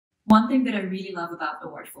One thing that I really love about the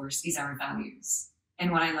workforce is our values. And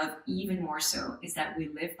what I love even more so is that we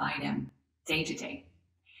live by them day to day.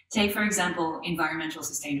 Take, for example, environmental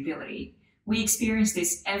sustainability. We experience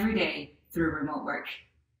this every day through remote work.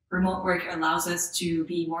 Remote work allows us to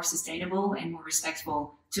be more sustainable and more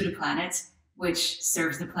respectful to the planet, which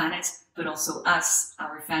serves the planet, but also us,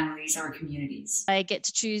 our families, our communities. I get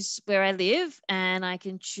to choose where I live, and I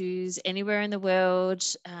can choose anywhere in the world,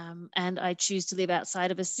 and I choose to live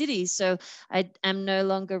outside of a city. So I am no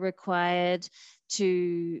longer required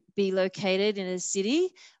to be located in a city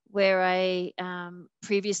where I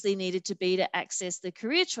previously needed to be to access the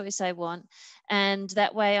career choice I want. And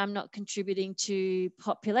that way I'm not contributing to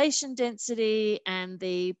population density and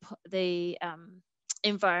the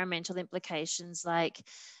environmental implications like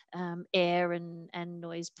air and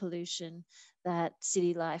noise pollution that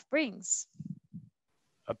city life brings.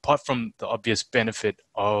 Apart from the obvious benefit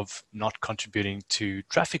of not contributing to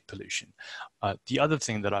traffic pollution, the other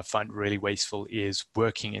thing that I find really wasteful is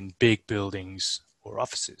working in big buildings or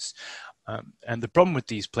offices. And the problem with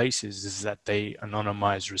these places is that they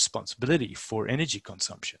anonymize responsibility for energy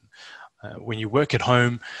consumption. When you work at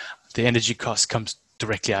home, the energy cost comes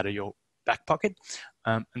directly out of your back pocket,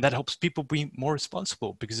 and that helps people be more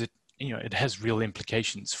responsible because it has real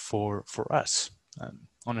implications for us.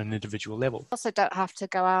 On an individual level. Also don't have to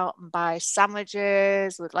go out and buy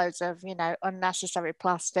sandwiches with loads of, unnecessary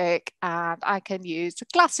plastic, and I can use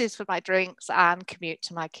glasses for my drinks and commute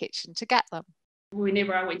to my kitchen to get them.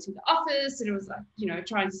 Whenever I went to the office, and it was like,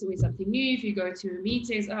 trying to wear something new. If you go to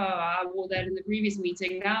meetings, I wore that in the previous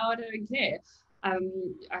meeting, now I don't care.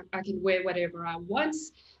 I can wear whatever I want.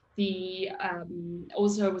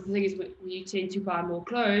 Also, the thing is, when you tend to buy more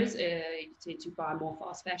clothes, you tend to buy more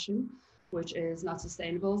fast fashion, which is not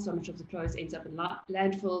sustainable. So much of the clothes ends up in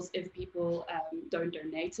landfills if people don't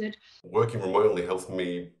donate it. Working remotely helps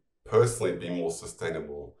me personally be more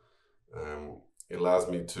sustainable. It allows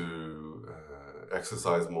me to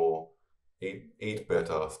exercise more, eat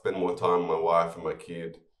better, spend more time with my wife and my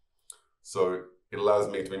kid. So it allows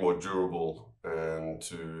me to be more durable and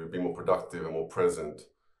to be more productive and more present,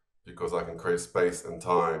 because I can create space and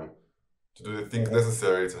time to do the things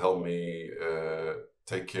necessary to help me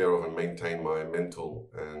take care of and maintain my mental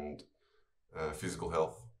and physical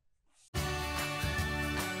health.